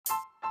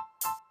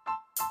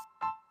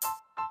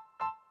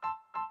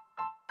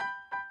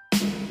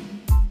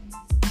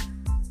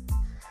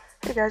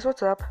Hey guys,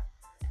 what's up?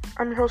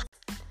 I'm your host,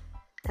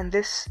 and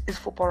this is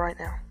Football Right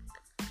Now.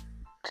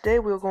 Today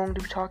we're going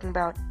to be talking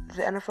about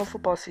the NFL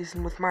football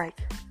season with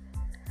Mike.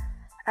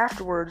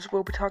 Afterwards,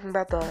 we'll be talking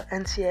about the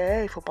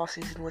NCAA football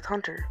season with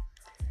Hunter.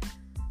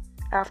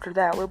 After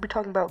that, we'll be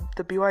talking about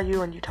the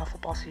BYU and Utah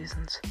football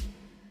seasons.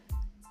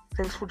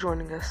 Thanks for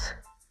joining us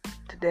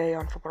today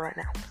on Football Right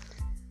Now.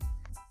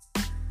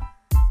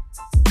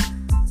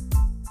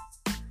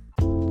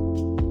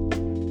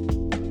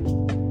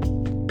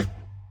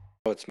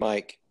 It's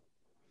Mike.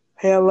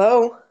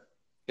 Hello.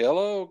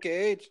 Hello,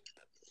 Gage.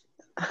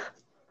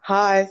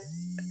 Hi.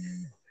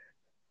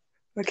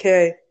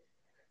 Okay.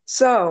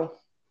 So,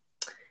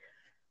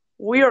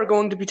 we are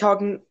going to be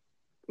talking,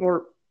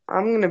 or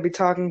I'm going to be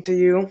talking to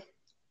you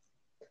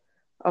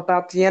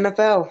about the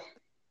NFL.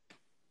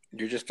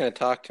 You're just going to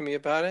talk to me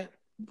about it?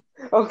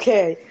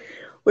 Okay.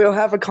 We'll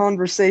have a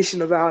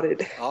conversation about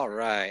it. All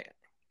right.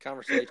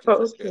 Conversations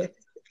are good.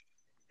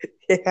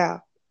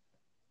 Yeah.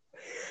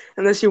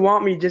 Unless you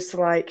want me just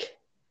to,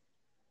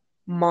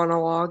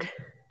 monologue.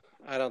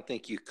 I don't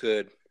think you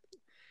could.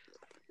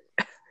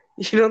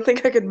 You don't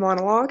think I could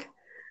monologue?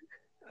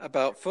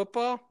 About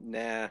football?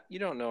 Nah, you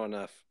don't know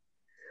enough.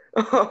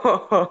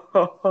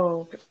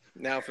 Oh.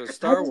 Now, if it was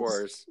Star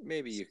Wars,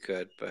 maybe you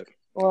could, but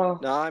Well,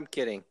 no, I'm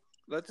kidding.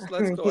 Let's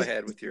go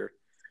ahead with your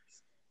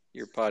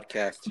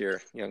podcast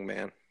here, young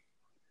man.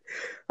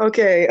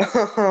 Okay.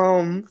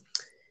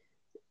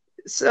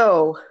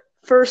 So,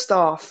 first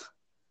off,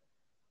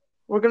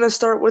 we're going to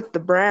start with the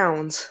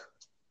Browns.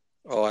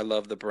 Oh, I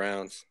love the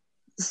Browns.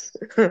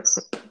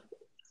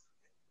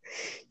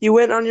 You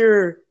went on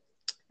your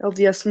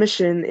LDS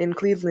mission in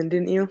Cleveland,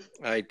 didn't you?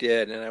 I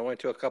did, and I went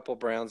to a couple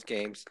Browns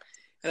games.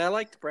 And I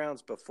liked the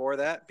Browns before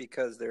that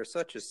because they're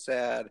such a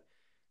sad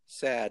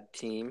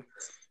team.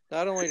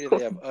 Not only do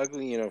they have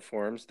ugly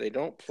uniforms, they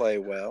don't play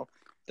well.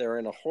 They're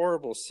in a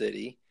horrible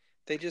city.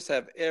 They just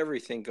have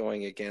everything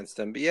going against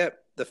them. But yet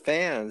the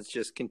fans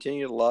just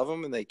continue to love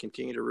them and they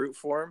continue to root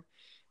for them.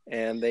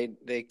 And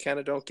they kind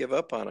of don't give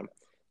up on them.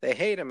 They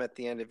hate them at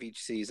the end of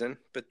each season,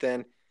 but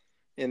then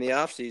in the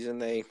off season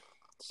they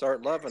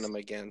start loving them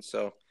again.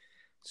 So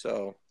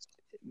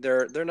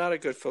they're not a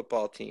good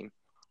football team,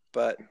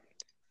 but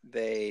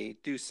they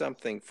do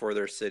something for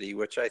their city,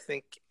 which I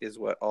think is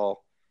what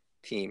all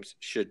teams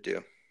should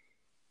do.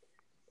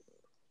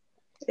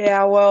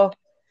 Yeah, well,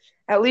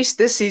 at least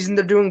this season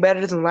they're doing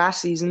better than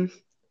last season.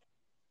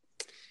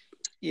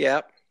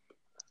 Yep.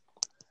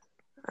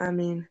 I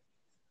mean,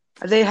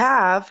 they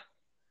have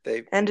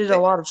ended a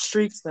lot of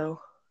streaks, though.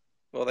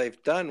 Well,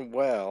 they've done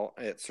well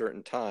at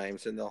certain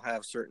times, and they'll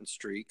have certain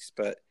streaks,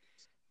 but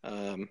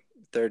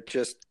they're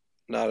just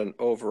not an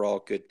overall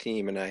good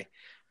team. And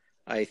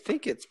I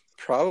think it's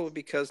probably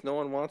because no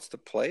one wants to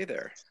play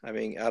there. I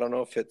mean, I don't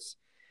know if it's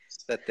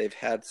that they've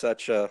had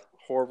such a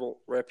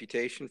horrible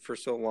reputation for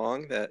so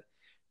long that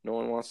no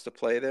one wants to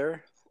play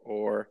there,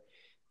 or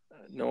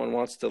no one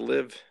wants to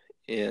live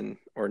in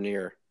or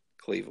near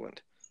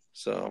Cleveland.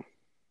 So,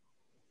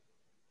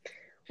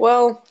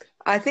 well,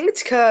 I think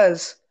it's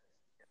because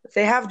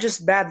they have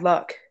just bad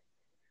luck.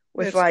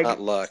 It's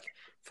not luck.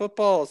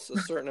 Football is a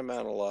certain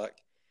amount of luck,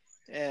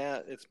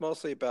 and it's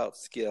mostly about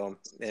skill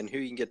and who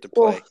you can get to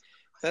play. Well,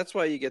 that's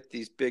why you get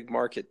these big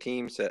market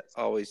teams that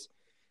always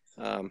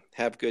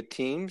have good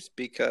teams,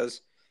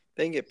 because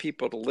they can get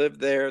people to live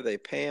there. They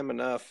pay them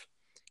enough.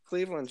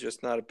 Cleveland's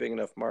just not a big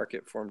enough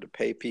market for them to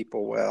pay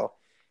people well.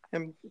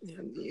 And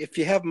if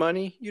you have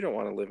money, you don't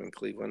want to live in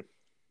Cleveland.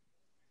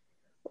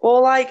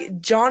 Well,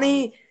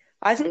 Johnny,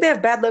 I think they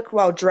have bad luck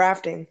while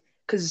drafting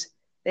because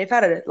they've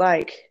had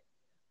I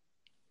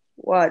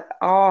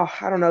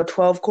don't know,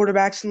 12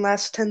 quarterbacks in the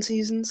last 10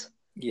 seasons?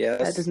 Yes.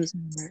 That doesn't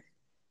seem right.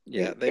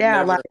 Yeah, they've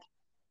never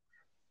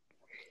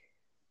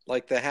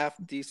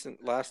the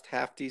last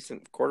half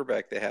decent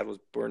quarterback they had was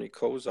Bernie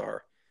Kosar,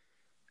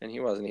 and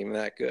he wasn't even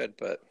that good.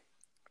 But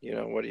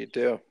what do you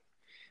do?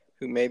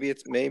 Maybe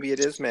it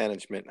is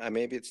management.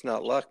 Maybe it's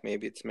not luck.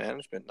 Maybe it's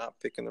management not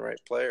picking the right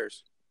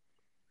players.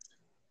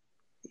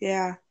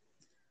 Yeah.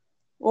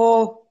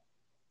 Well,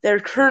 their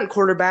current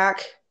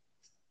quarterback,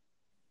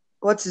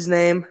 what's his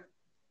name?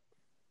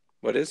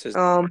 What is his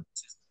name?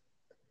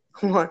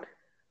 1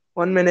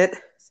 minute.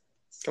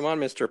 Come on,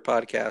 Mr.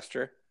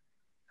 Podcaster.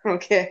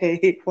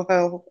 Okay,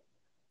 well,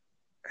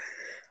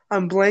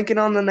 I'm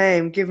blanking on the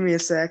name. Give me a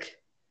sec.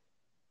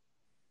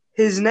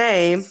 His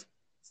name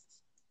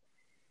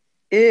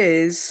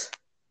is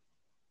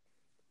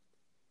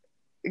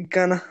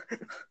Gonna.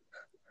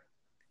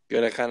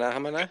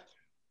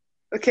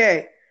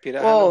 Okay.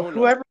 Well,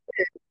 whoever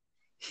it is,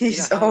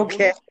 he's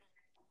okay.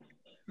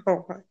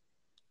 Oh my.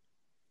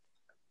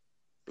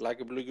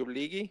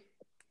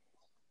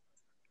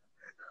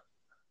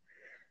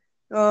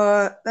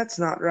 That's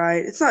not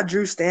right. It's not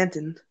Drew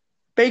Stanton.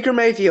 Baker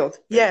Mayfield.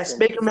 Yes,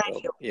 Baker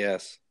Mayfield.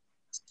 Yes.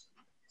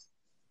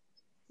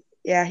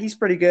 Yeah, he's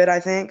pretty good, I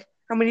think.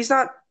 I mean, he's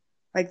not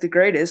the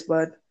greatest,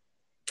 but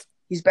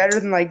he's better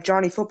than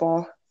Johnny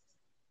Football.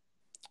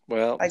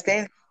 Well,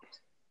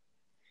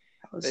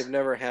 they've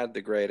never had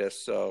the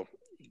greatest, so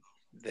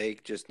they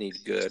just need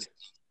good.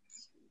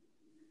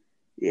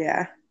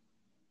 Yeah.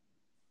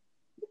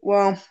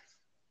 Well,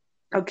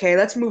 okay,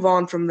 let's move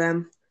on from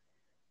them.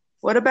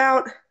 What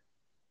about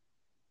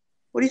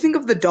what do you think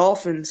of the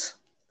Dolphins?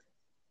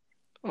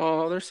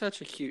 Oh, they're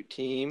such a cute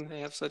team.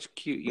 They have such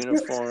cute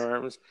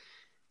uniforms.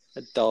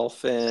 A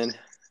dolphin.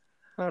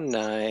 How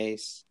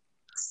nice.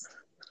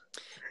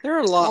 They're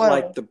a lot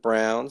like Well, the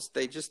Browns.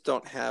 They just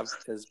don't have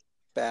as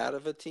bad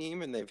of a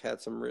team, and they've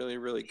had some really,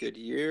 really good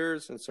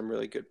years and some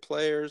really good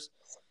players.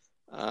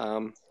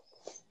 Um,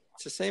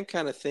 it's the same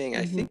kind of thing.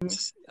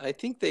 I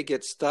think they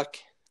get stuck.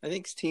 I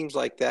think teams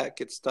like that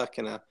get stuck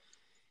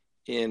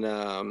in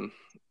um,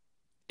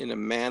 in a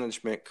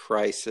management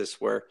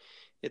crisis where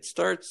it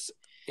starts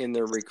in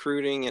their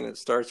recruiting and it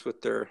starts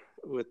with the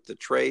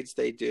trades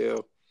they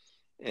do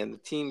and the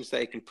teams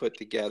they can put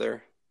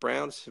together.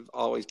 Browns have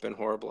always been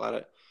horrible at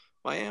it.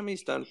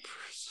 Miami's done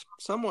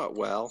somewhat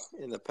well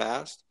in the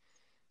past.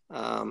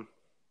 Um,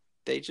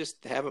 they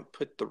just haven't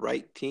put the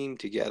right team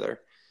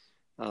together.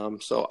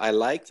 So I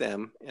like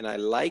them, and I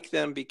like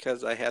them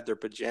because I had their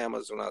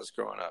pajamas when I was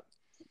growing up.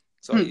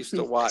 So I used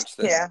to watch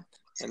them, yeah.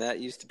 and that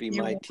used to be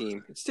my You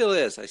team. It still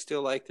is. I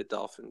still like the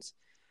Dolphins.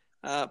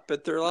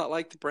 But they're a lot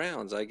like the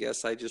Browns. I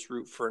guess I just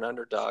root for an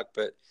underdog,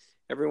 but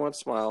every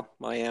once in a while,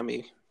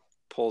 Miami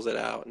pulls it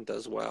out and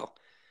does well,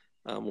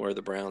 where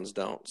the Browns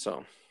don't.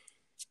 So,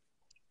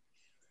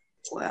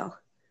 well,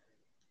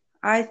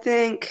 I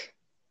think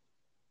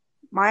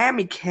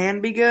Miami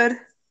can be good,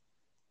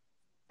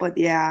 but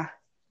yeah,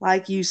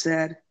 like you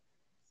said,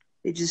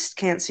 they just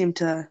can't seem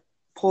to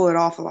pull it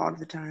off a lot of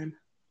the time.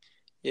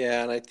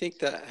 yeah, and I think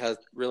that has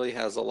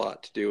a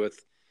lot to do with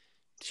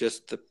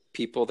just the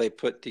people they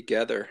put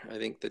together. I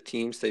think the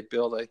teams they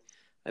build.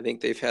 I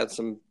think they've had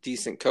some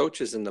decent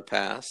coaches in the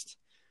past,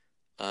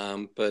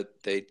 but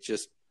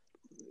it's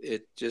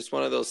just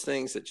one of those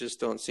things that just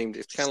don't seem to.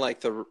 It's kind of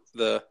like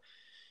the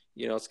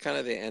it's kind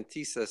of the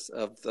antithesis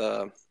of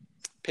the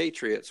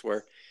Patriots,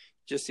 where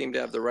just seem to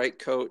have the right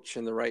coach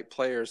and the right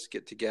players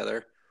get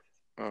together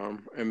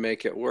and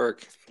make it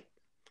work.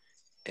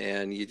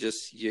 And you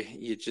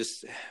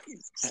just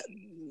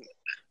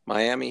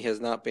Miami has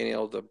not been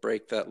able to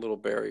break that little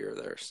barrier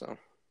there. So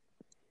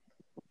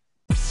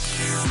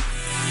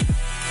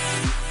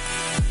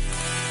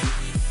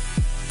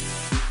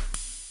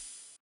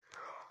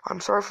I'm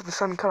sorry for the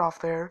sudden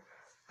cutoff there.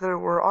 There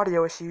were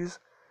audio issues,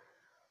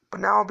 but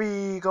now I'll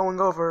be going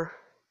over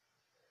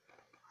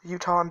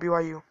Utah and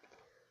BYU,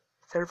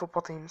 their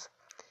football teams.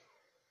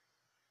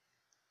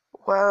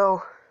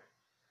 Well,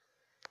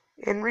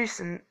 in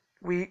recent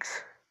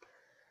weeks,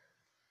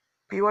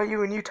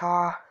 BYU and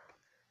Utah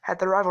had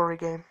their rivalry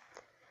game,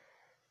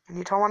 and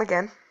Utah won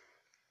again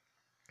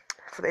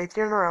for the 8th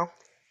year in a row.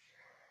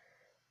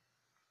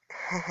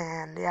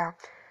 And yeah,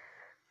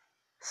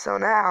 so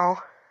now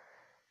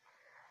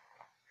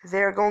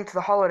they're going to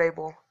the Holiday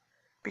Bowl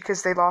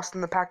because they lost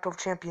in the Pac-12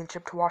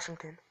 championship to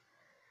Washington.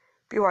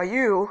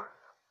 BYU,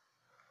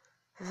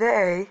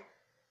 they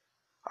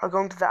are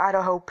going to the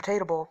Idaho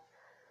Potato Bowl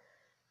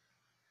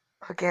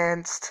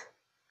against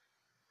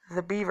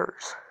the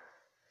Beavers,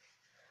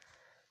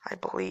 I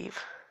believe.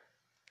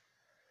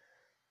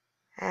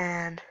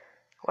 And,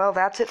 well,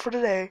 that's it for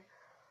today.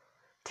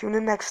 Tune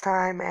in next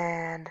time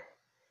and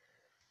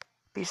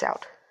peace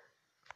out.